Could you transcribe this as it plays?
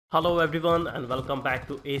Hello everyone and welcome back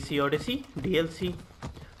to AC Odyssey DLC.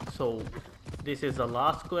 So this is the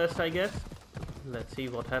last quest, I guess. Let's see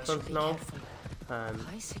what happens now. And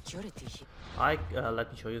High security.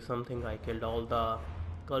 let me show you something. I killed all the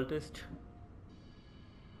cultists.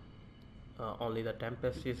 Only the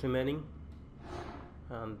Tempest is remaining,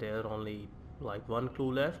 and there only like one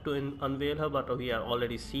clue left to unveil her. But we have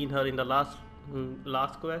already seen her in the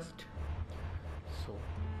last quest. So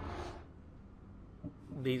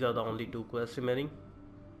these are the only two quests remaining.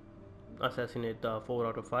 Assassinate the 4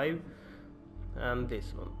 out of 5 and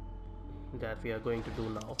this one that we are going to do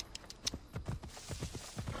now.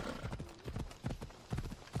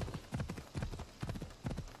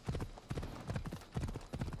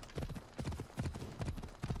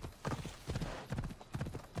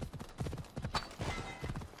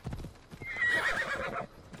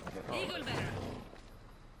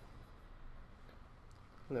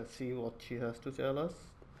 Let's see what she has to tell us.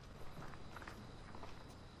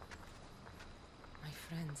 My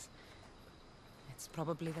friends. It's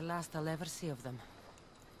probably the last I'll ever see of them.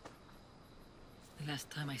 The last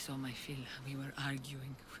time I saw my Phil, we were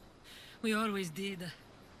arguing. We always did.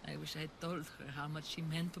 I wish I'd told her how much she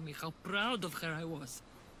meant to me, how proud of her I was.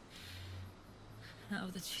 Now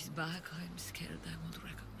that she's back, I'm scared I won't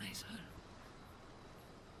recognize her.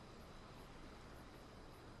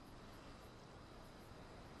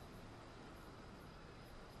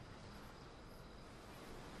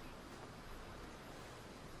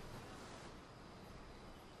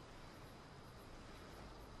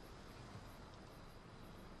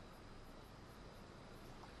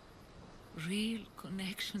 Real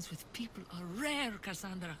connections with people are rare,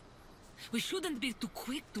 Cassandra. We shouldn't be too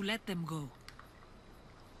quick to let them go.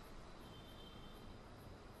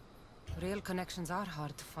 Real connections are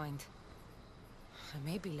hard to find. I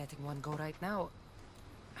may be letting one go right now.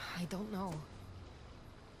 I don't know.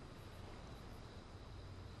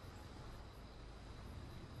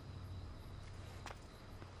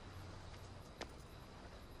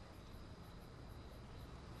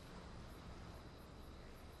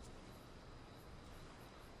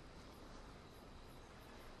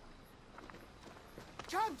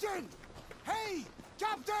 Captain! Hey!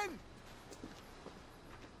 Captain!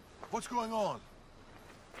 What's going on?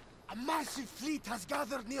 A massive fleet has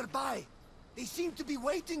gathered nearby. They seem to be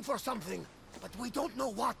waiting for something, but we don't know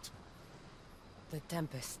what. The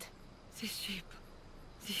Tempest. This ship,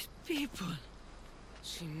 these people,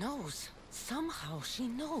 She knows. Somehow she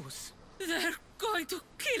knows. they're going to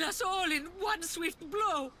kill us all in one swift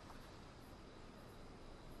blow.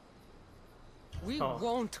 We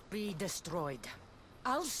won't be destroyed.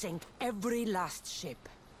 I'll sink every last ship.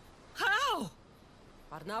 How?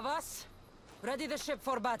 Barnabas, ready the ship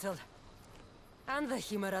for battle. And the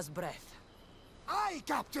Chimera's breath. Aye,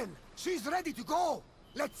 Captain! She's ready to go!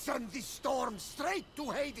 Let's send this storm straight to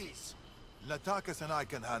Hades! Latakas and I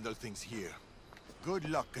can handle things here. Good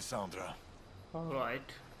luck, Cassandra.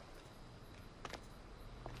 Alright.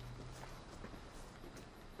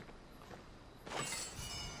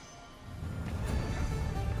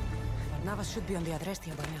 Barnabas should be on the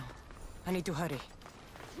Adrestia by now. I need to hurry.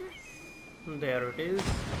 There it is.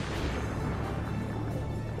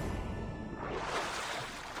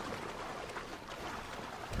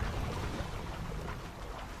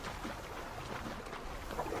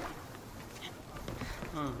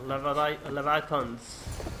 Leviathans.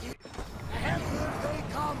 And here they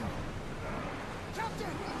come!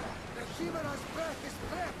 Captain! The Chimera's breath is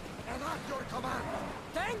prepped and at your command!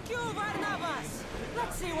 Thank you, Barnabas!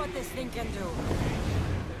 Let's see what this thing can do.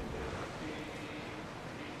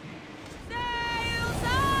 Sails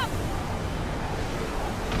up!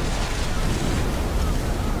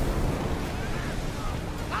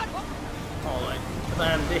 Alright,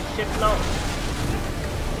 ram this ship now.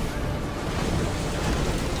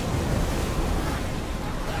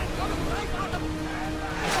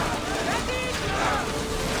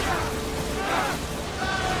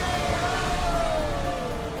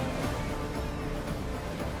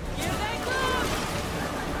 Here they come!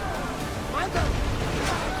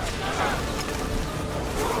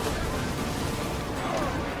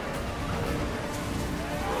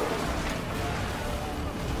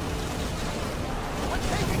 We're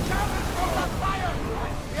taking cover for the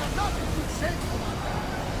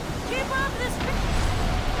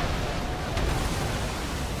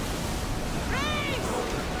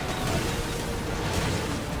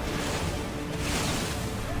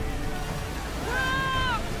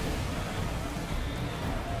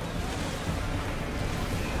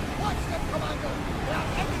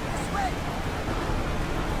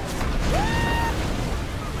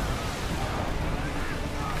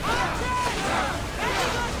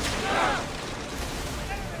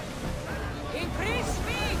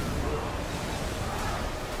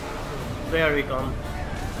Where we come?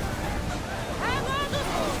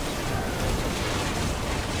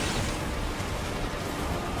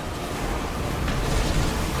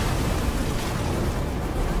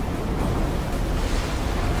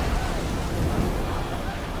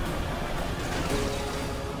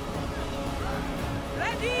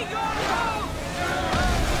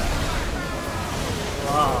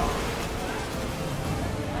 Wow.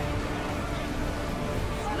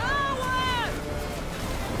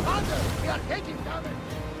 We are taking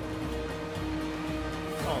damage.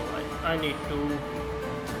 Alright, I need to...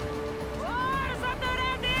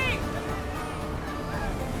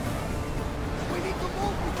 We need to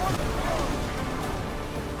move before the storm.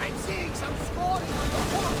 I'm seeing some scoring on the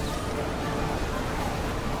front.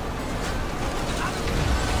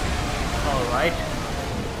 Alright.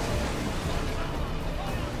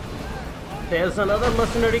 There's another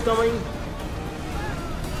mercenary coming.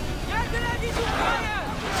 Get ready to fire!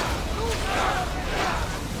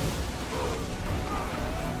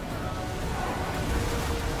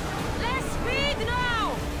 Less speed now!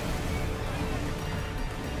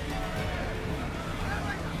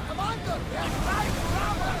 Commander, they are trying to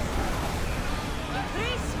rob us.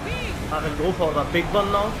 Increase speed! I will go for the big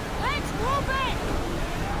one now. Let's move it!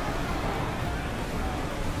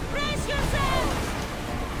 Brace yourselves!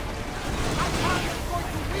 Attack is going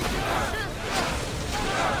to weaken our ship.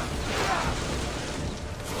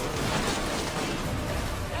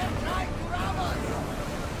 They're trying to rob us.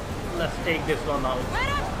 Let's take this one out. We're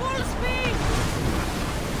at full speed!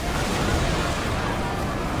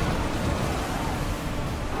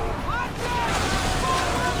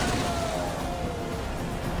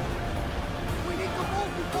 We need to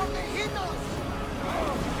move before they hit us.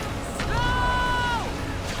 Slow!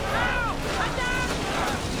 Now! Attack!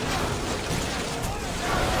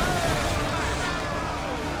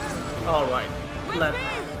 Alright, With let's me!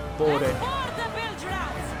 board it. Let's board the bilge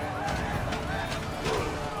rats!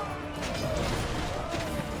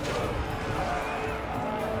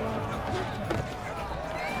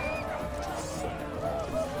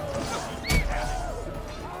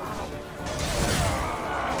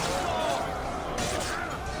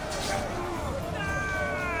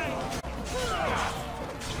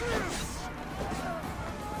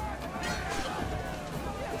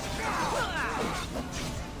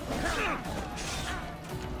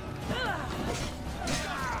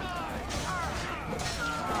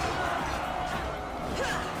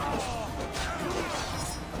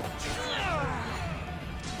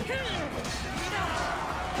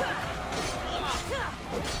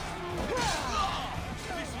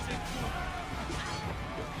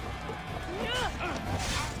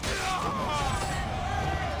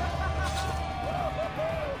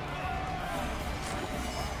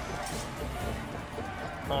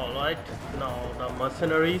 Alright, now the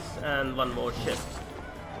mercenaries and one more ship.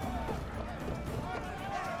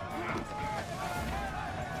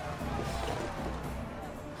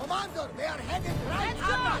 Commander, they are headed right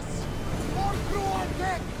at us. More crew on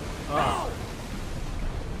deck. Ah.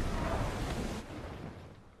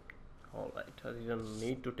 Alright, I didn't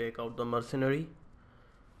need to take out the mercenary.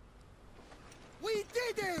 We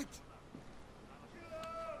did it!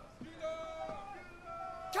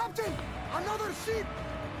 Captain, another ship!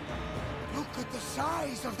 Look at the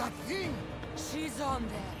size of that thing! She's on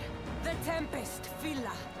there. The Tempest,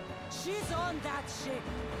 Villa. She's on that ship.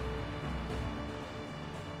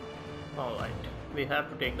 Alright, we have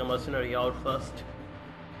to take the mercenary out first.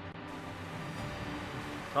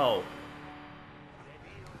 Oh.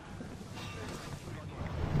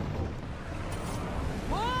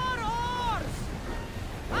 More oars!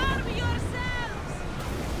 Arm yourselves!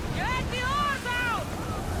 Get the oars out!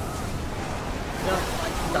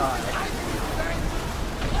 Just die.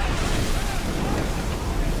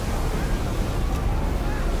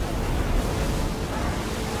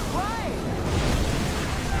 Why?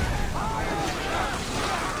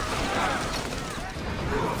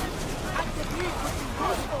 At the peak would be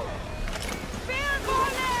useful!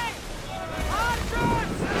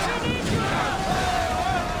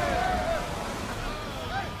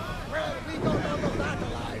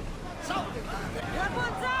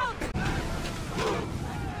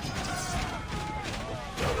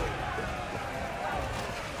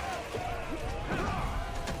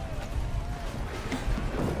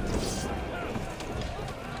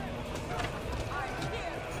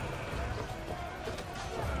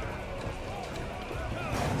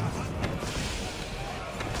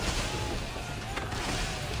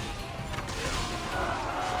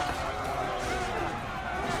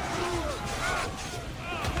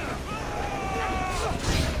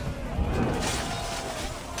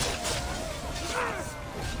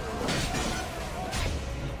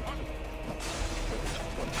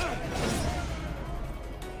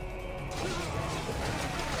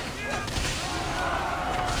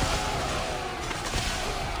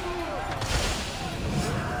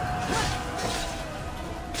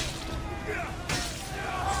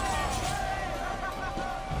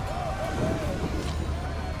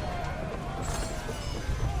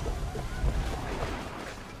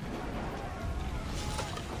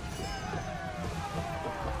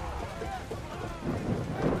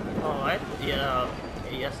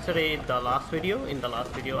 yesterday, in the last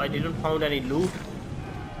video, I didn't found any loot.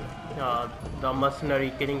 The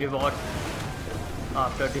mercenary killing reward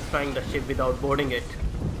after destroying the ship without boarding it.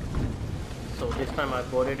 So this time I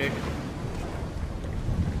boarded it.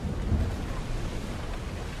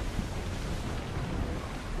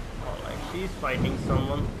 Alright, she's fighting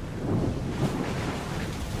someone.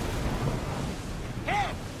 Hey!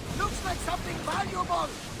 Looks like something valuable!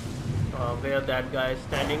 Where that guy is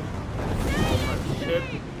standing. Oh my shit.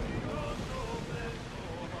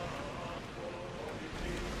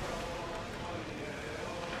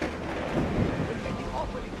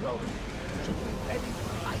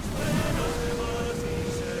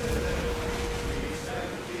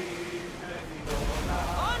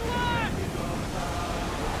 Onward!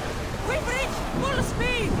 We reach full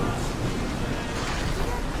speed!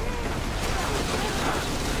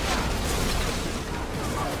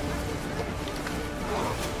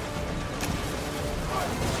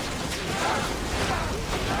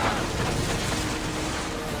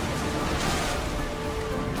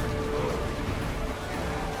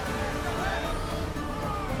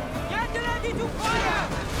 Get ready to fire!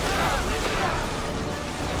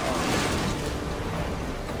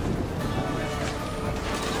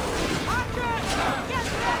 Archers, get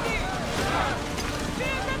ready!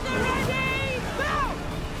 Shield at the ready! Go!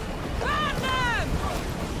 Burn them!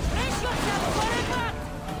 Brace yourself for impact!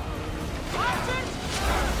 Archers!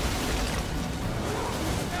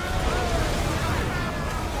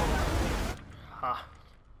 Ha.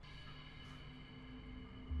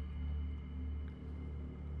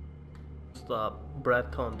 What's the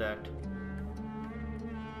breadth on that?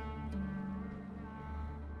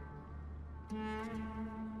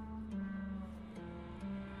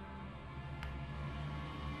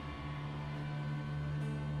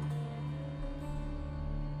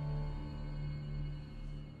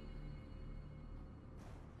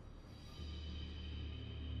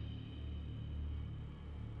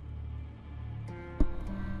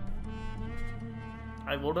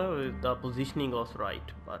 I wonder if the positioning was right,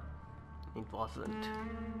 but it wasn't.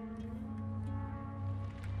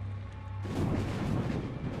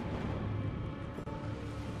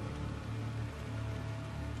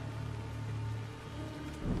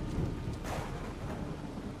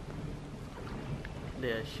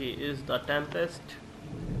 There she is, the Tempest.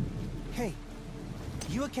 Hey,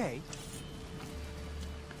 you okay?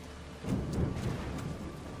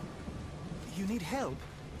 You need help?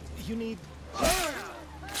 You need...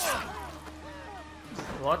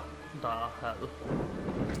 What the hell?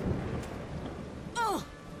 Oh,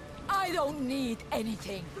 I don't need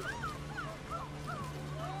anything.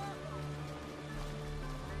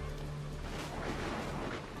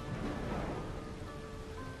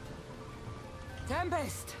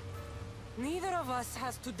 Tempest! Neither of us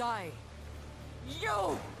has to die.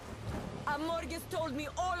 You! Amorgus told me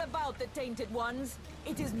all about the Tainted Ones.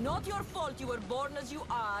 It is not your fault you were born as you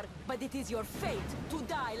are, but it is your fate to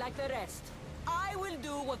die like the rest. I will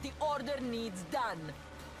do what the Order needs done.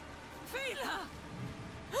 Fila!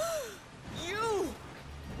 You!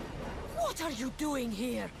 What are you doing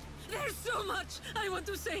here? There's so much I want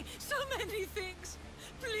to say, so many things.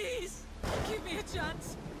 Please, give me a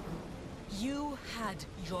chance. You had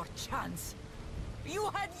your chance.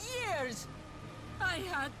 You had years! I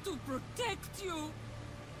had to protect you.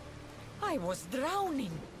 I was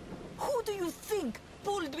drowning. Who do you think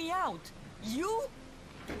pulled me out? You?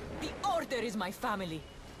 The Order is my family.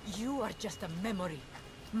 You are just a memory.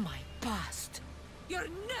 My past.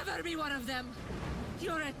 You'll never be one of them.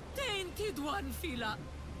 You're a tainted one, Fila.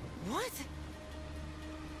 What?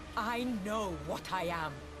 I know what I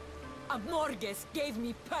am. Amorgus gave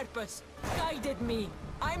me purpose, guided me.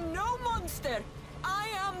 I'm no monster. I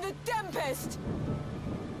am the Tempest.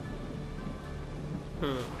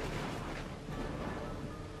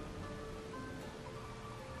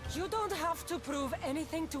 You don't have to prove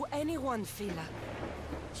anything to anyone, Fila.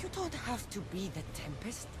 You don't have to be the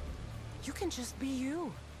Tempest. You can just be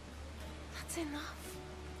you. That's enough.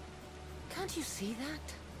 Can't you see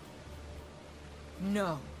that?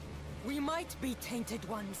 No. We might be tainted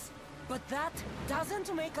ones, but that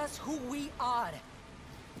doesn't make us who we are.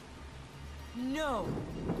 No.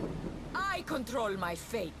 I control my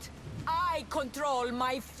fate. I control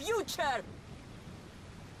my future.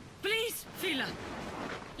 Please, Fila.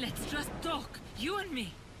 Let's just talk, you and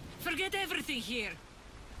me. Forget everything here.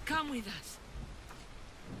 Come with us.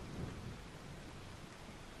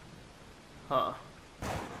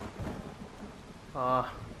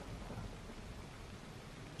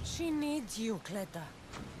 She needs you, Cleta.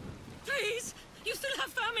 Please! You still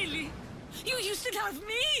have family! You still have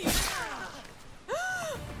me!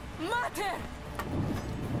 Mater!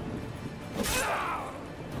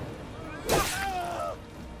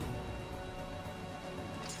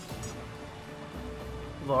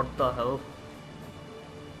 What the hell?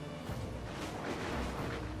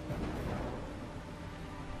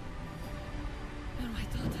 You're my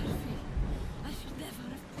daughter, Phil. I should never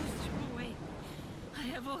have pushed you away. I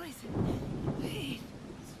have always been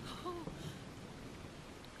so...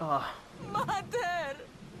 Ah, Mother!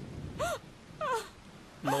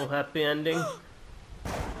 no happy ending.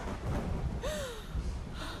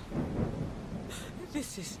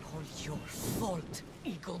 This is all your fault,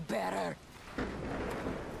 Eagle Bearer.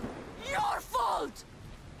 Your fault!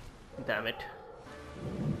 Damn it.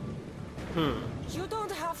 You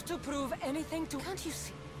don't have to prove anything to... Can't you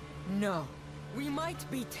see? No. We might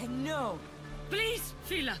be no. Please,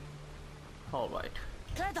 Phila. Alright.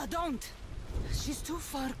 Cleda, don't! She's too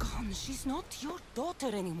far gone. She's not your daughter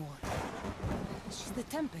anymore. She's the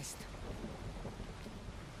Tempest.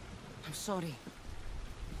 I'm sorry.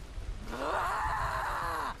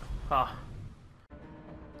 Ah.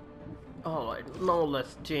 Alright, now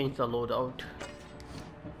let's change the loadout.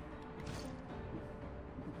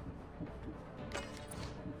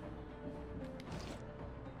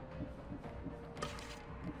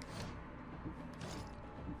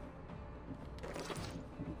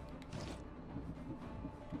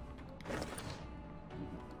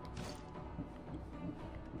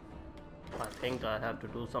 I think I have to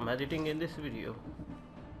do some editing in this video.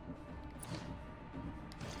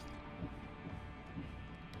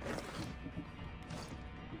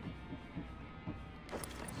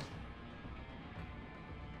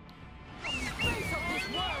 Face of this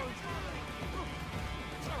world!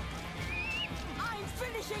 I'm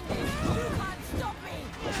finishing this! You can't stop me!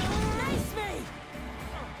 Face me!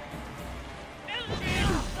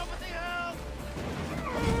 Somebody help!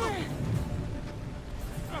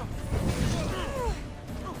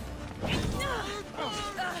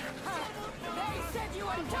 They said you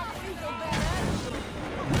were tough, Eagle Bearer!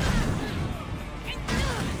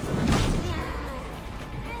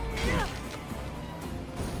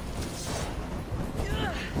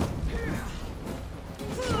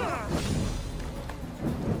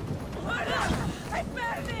 I'm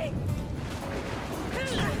burning!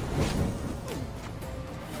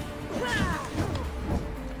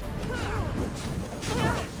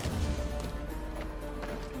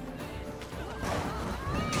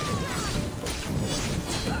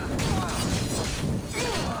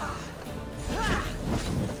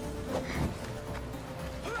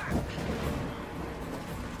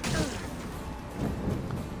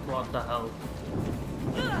 What the hell?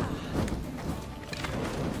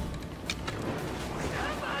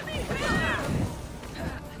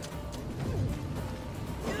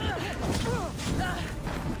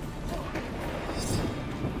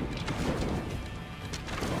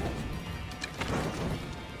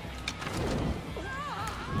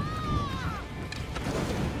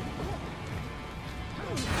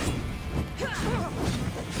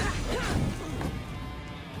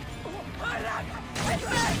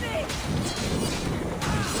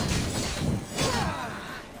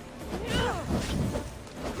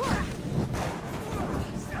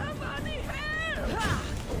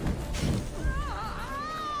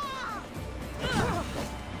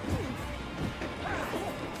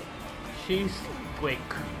 She's quick.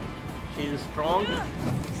 She's strong.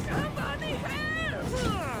 Somebody help!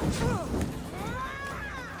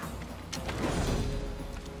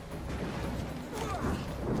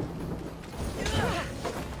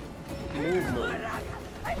 Move more.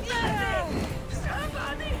 I'm burning!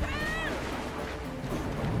 Somebody help!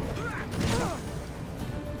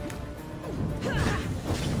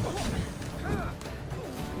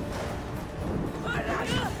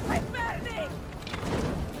 I'm burning!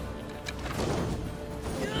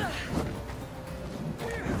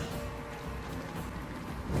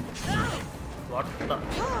 What the?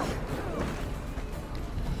 Oh.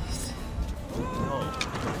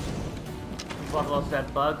 What was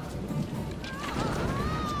that bug?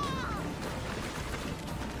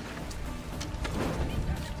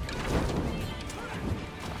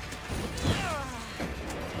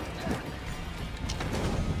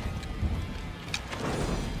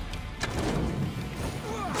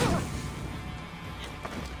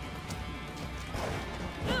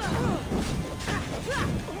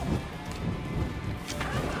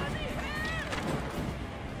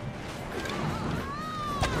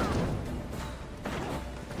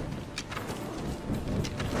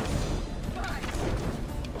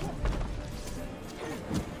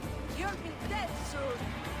 You'll be dead soon!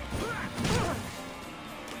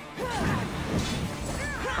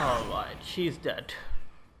 Alright, she's dead.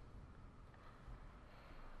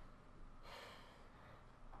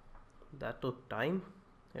 That took time.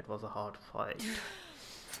 It was a hard fight.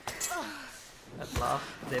 At last,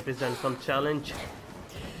 they present some challenge.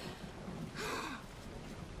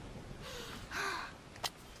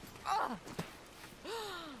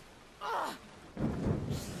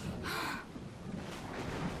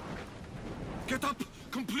 Get up!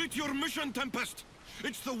 Complete your mission, Tempest!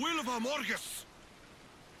 It's the will of Amorgus!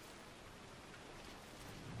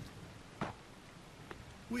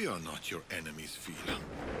 We are not your enemies, Fila.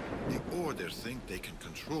 The Order think they can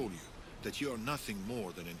control you, that you are nothing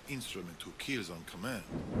more than an instrument who kills on command.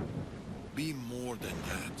 Be more than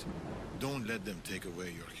that. Don't let them take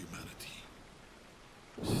away your humanity.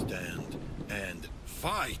 Stand and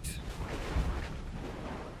fight!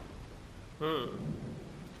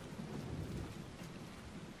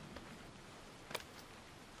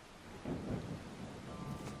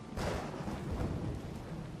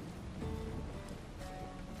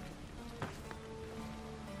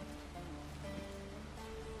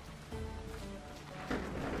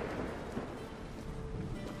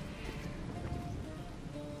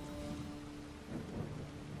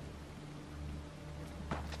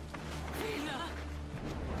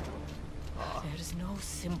 There's no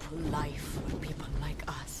simple life for people like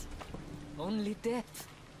us. Only death.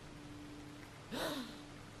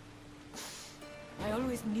 I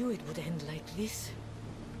always knew it would end like this.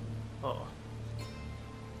 Oh.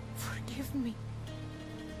 Forgive me.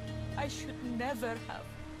 I should never have.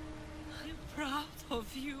 I'm proud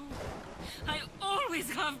of you. I always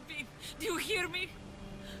have been. Do you hear me?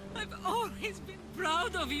 I've always been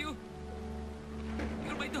proud of you.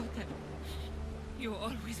 You're my daughter. You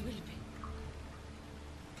always will be.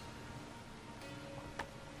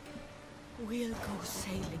 We'll go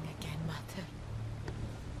sailing again, Mater.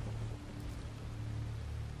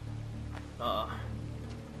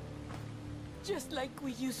 Just like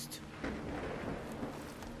we used to.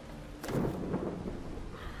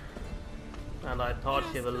 And I thought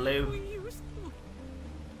she will live.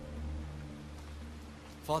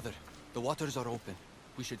 Father, the waters are open.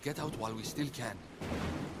 We should get out while we still can.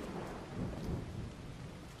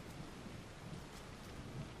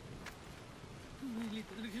 My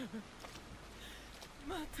little girl.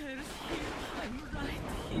 Mater's here. I'm right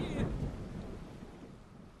here.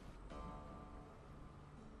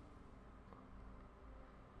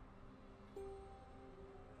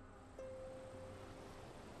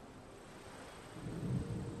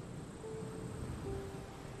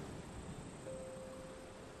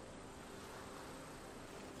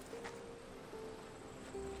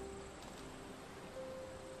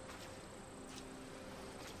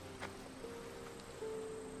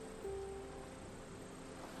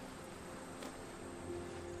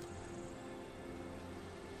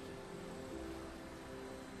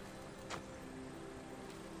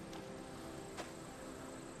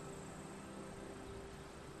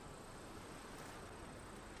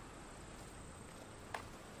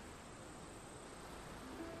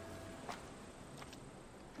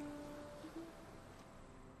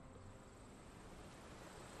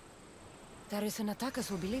 Darius and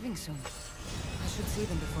attackers will be leaving soon. I should see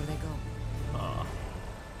them before they go.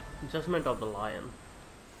 Judgment of the Lion.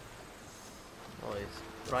 Oh, it's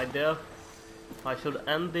right there. I should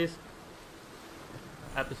end this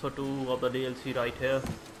episode 2 of the DLC right here.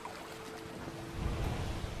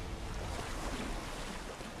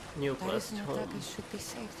 New Darius quest and home. attackers should be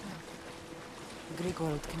safe now. The Greek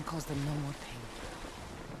world can cause them no more pain.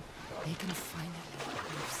 They can finally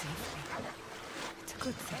live safely. It's a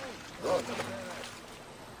good thing.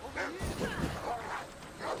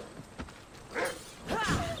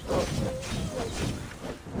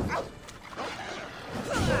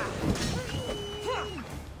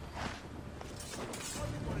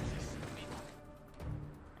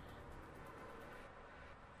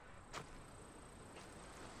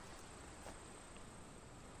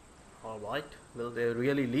 Alright, will they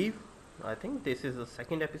really leave? I think this is the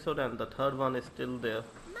second episode and the third one is still there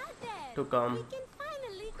to come. We can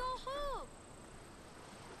finally go home.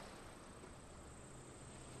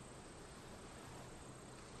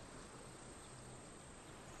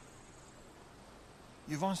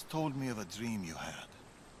 You once told me of a dream you had.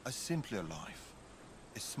 A simpler life.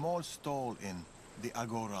 A small stall in the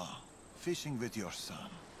Agora, fishing with your son.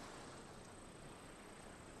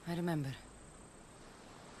 I remember.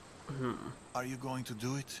 Are you going to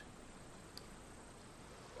do it?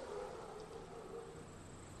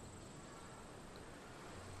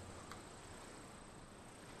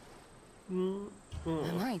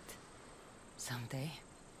 I might. Someday.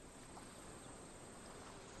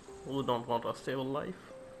 Who don't want a stable life?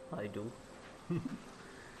 I do.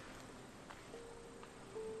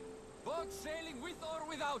 Boat sailing with or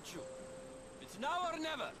without you. It's now or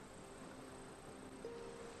never!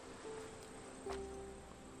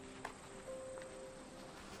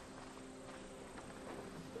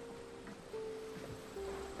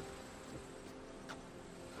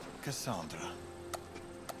 Cassandra.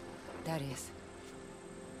 Darius.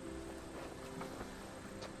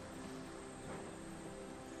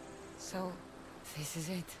 So, this is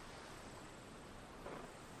it.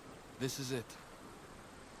 This is it.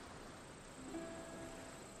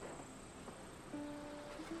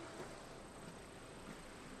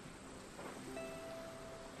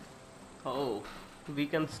 Oh, we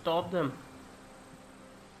can stop them.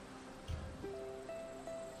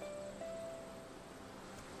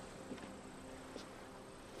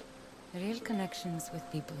 Real connections with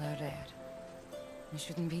people are rare. We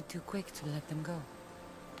shouldn't be too quick to let them go.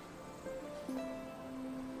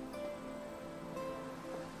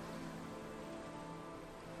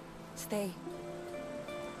 Stay.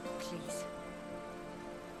 Please.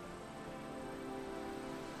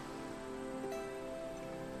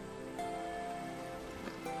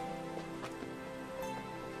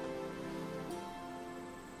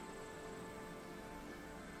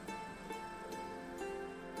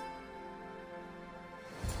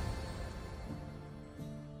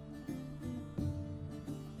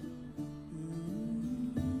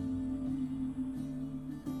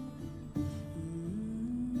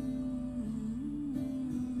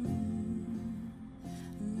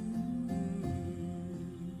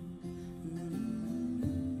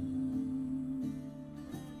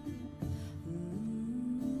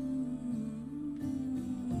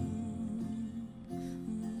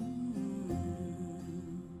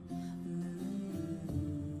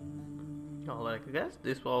 Like, I guess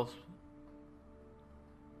this was...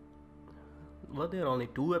 Were there only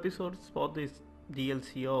 2 episodes for this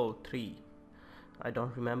DLC or 3? I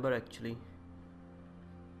don't remember actually.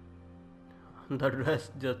 The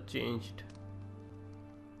rest just changed.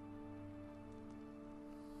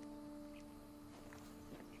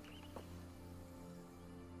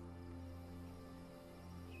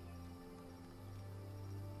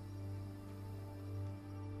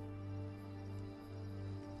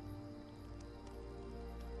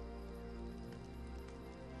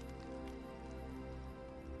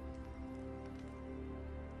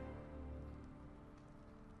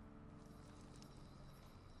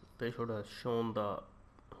 They should have shown the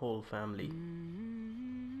whole family.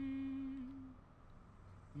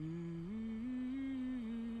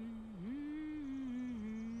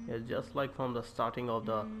 It's just like from the starting of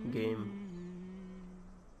the game.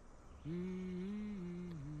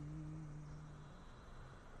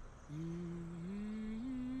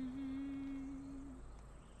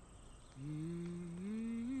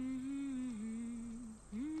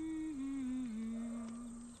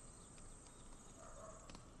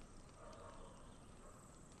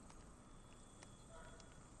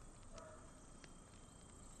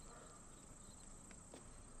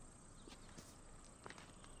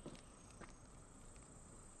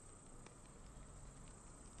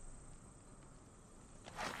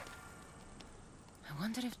 I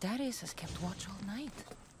wonder if Darius has kept watch all night.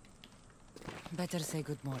 Better say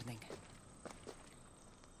good morning.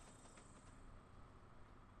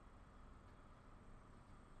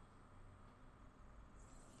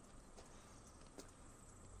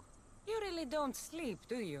 You really don't sleep,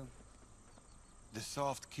 do you? The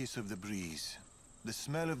soft kiss of the breeze, the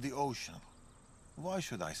smell of the ocean. Why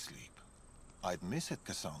should I sleep? I'd miss it,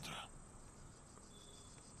 Cassandra.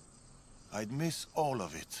 I'd miss all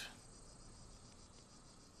of it.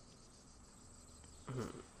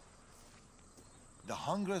 The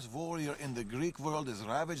hungriest warrior in the Greek world has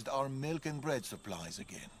ravaged our milk and bread supplies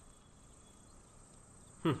again.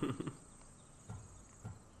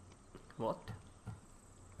 What?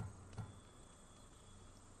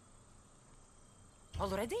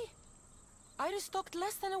 Already? I restocked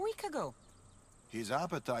less than a week ago. His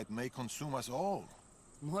appetite may consume us all.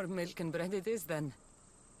 More milk and bread it is then.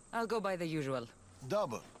 I'll go by the usual.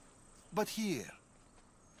 Double. But here.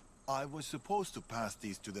 I was supposed to pass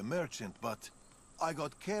these to the merchant, but I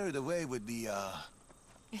got carried away with the,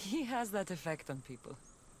 He has that effect on people.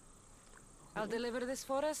 I'll deliver this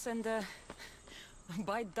for us and,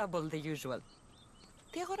 buy double the usual.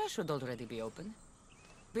 The Agora should already be open.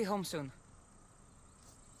 Be home soon.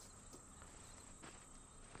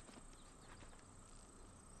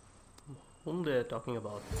 Whom they're talking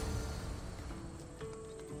about?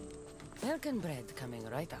 Milk and bread coming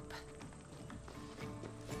right up.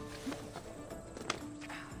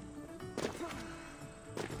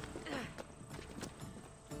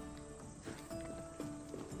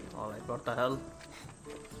 Alright, what the hell?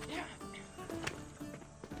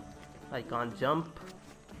 I can't jump.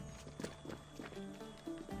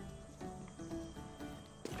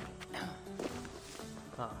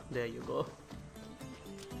 Ah, there you go.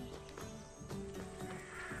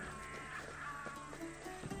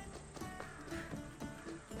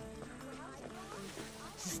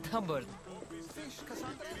 Stubborn.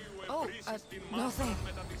 Oh, nothing.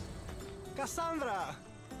 Cassandra!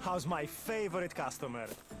 How's my favorite customer?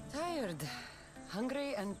 Tired.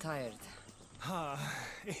 Hungry and tired.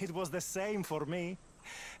 It was the same for me.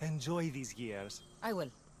 Enjoy these years. I will.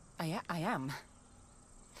 I am.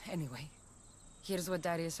 Anyway, here's what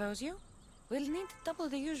Darius owes you. We'll need double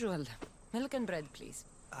the usual. Milk and bread, please.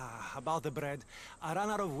 About the bread. I ran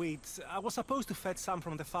out of wheat. I was supposed to fetch some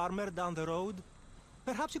from the farmer down the road.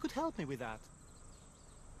 Perhaps you could help me with that.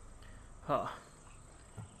 Huh.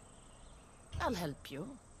 I'll help you,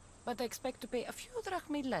 but I expect to pay a few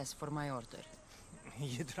drachmi less for my order.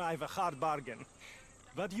 You drive a hard bargain.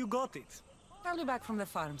 But you got it. I'll be back from the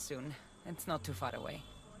farm soon. It's not too far away.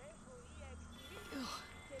 Ugh,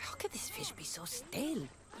 how could this fish be so stale?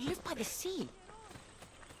 We live by the sea.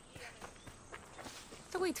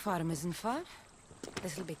 The wheat farm isn't far.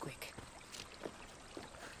 This'll be quick.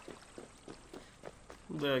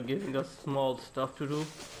 They're giving us small stuff to do.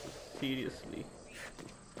 Seriously.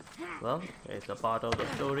 Well, it's a part of the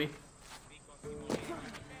story.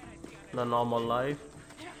 The normal life.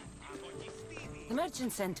 The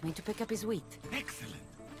merchant sent me to pick up his wheat. Excellent.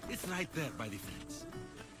 It's right there by the fence.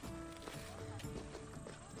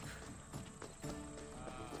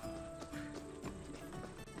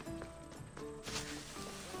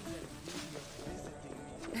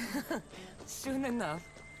 Soon enough.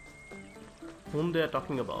 Whom they are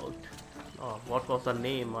talking about? Oh, what was the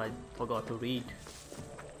name? I forgot to read.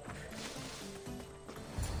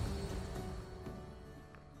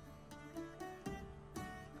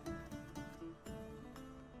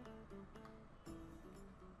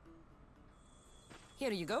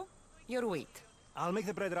 Here you go. Your wheat. I'll make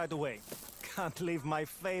the bread right away. Can't leave my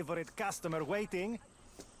favorite customer waiting.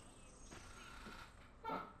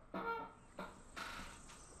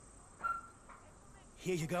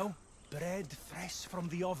 Here you go. Bread fresh from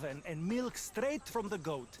the oven and milk straight from the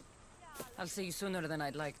goat. I'll see you sooner than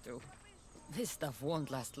I'd like to. This stuff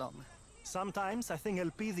won't last long. Sometimes I think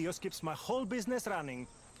Elpidios keeps my whole business running.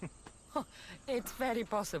 It's very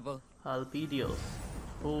possible. Elpidios.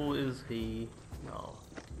 Who is he now?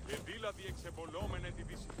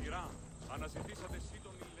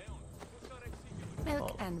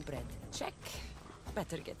 Milk and bread. Check.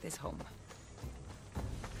 Better get this home.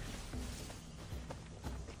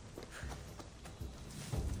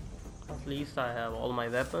 At least I have all my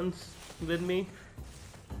weapons with me.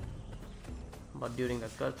 But during the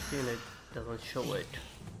cutscene it doesn't show it.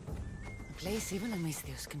 A place even a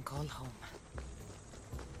Misthios can call home.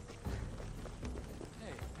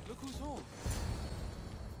 Hey, look who's home.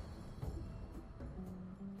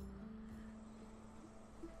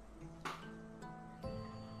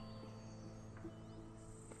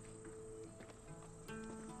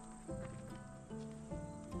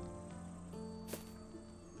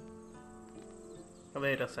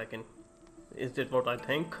 Wait a second. Is it what I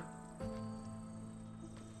think?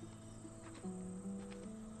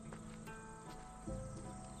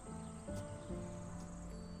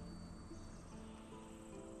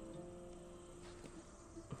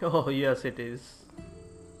 Oh yes, it is.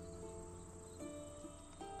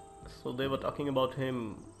 So they were talking about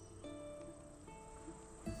him.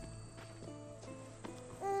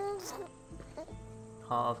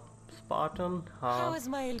 Half Spartan, How half is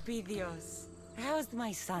my Elpidios? How's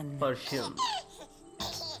my son? Persian.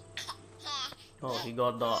 Oh, he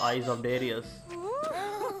got the eyes of Darius.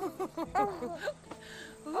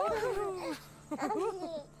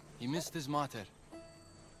 He missed his mater.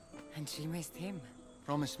 And she missed him.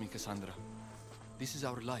 Promise me, Cassandra. This is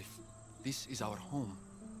our life. This is our home.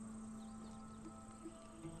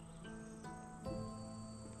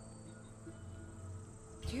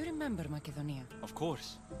 Do you remember Macedonia? Of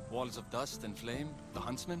course. Walls of dust and flame, the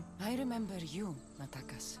huntsman. I remember you,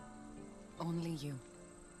 Matakas. Only you.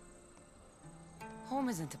 Home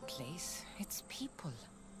isn't a place, it's people.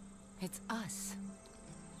 It's us.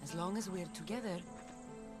 As long as we're together,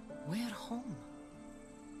 we're home.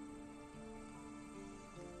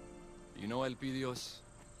 You know Elpidios?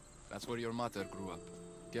 That's where your mater grew up.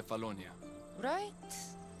 Kefalonia. Right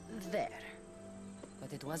there.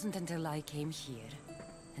 But it wasn't until I came here,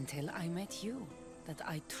 until I met you, that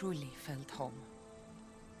I truly felt home.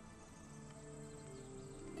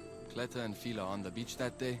 Cleta and Phila on the beach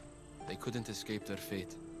that day, they couldn't escape their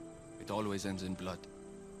fate. It always ends in blood.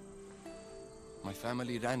 My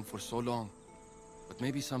family ran for so long, But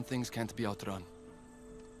maybe some things can't be outrun.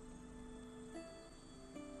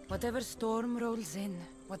 Whatever storm rolls in,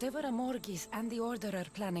 whatever Amorgis and the Order are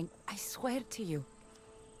planning, I swear to you,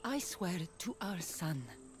 I swear to our son,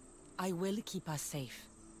 I will keep us safe.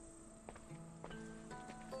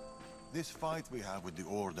 This fight we have with the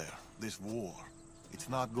Order, this war, it's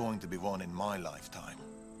not going to be won in my lifetime.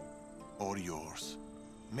 Or yours.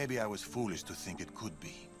 Maybe I was foolish to think it could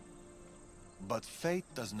be. But fate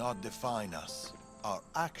does not define us. Our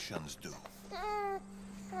actions do.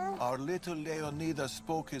 Our little Leonidas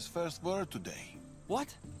spoke his first word today.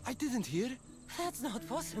 What? I didn't hear. That's not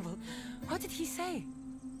possible. What did he say?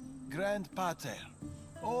 Grand Pater.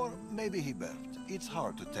 Or maybe he burped. It's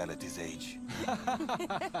hard to tell at his age.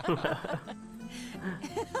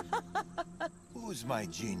 Who's my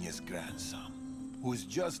genius grandson? Who's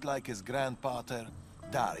just like his grandpater,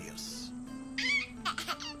 Darius.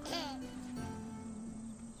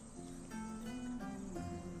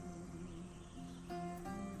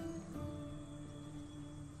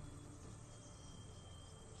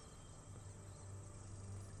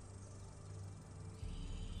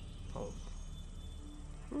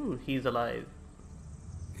 He's alive.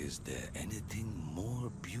 Is there anything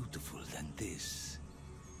more beautiful than this?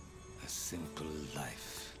 A simple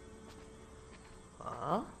life.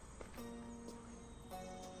 Huh?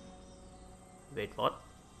 Wait, what?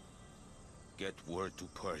 Get word to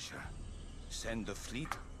Persia. Send the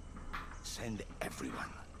fleet. Send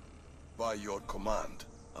everyone. By your command,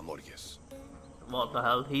 Amorges. What the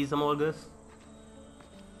hell? He's Amorges?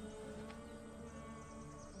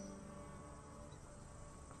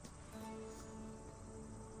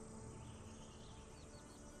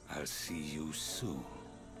 I'll see you soon,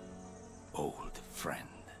 old friend.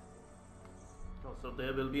 Oh, so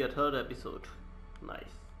there will be a third episode. Nice.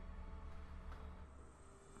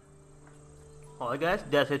 Alright guys,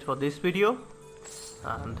 that's it for this video.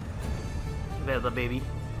 And where's the baby?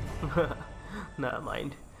 Never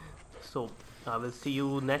mind. So I will see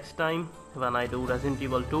you next time when I do Resident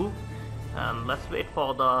Evil 2. And let's wait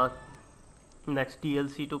for the next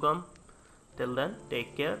DLC to come. Till then,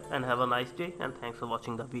 take care and have a nice day, and thanks for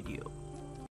watching the video.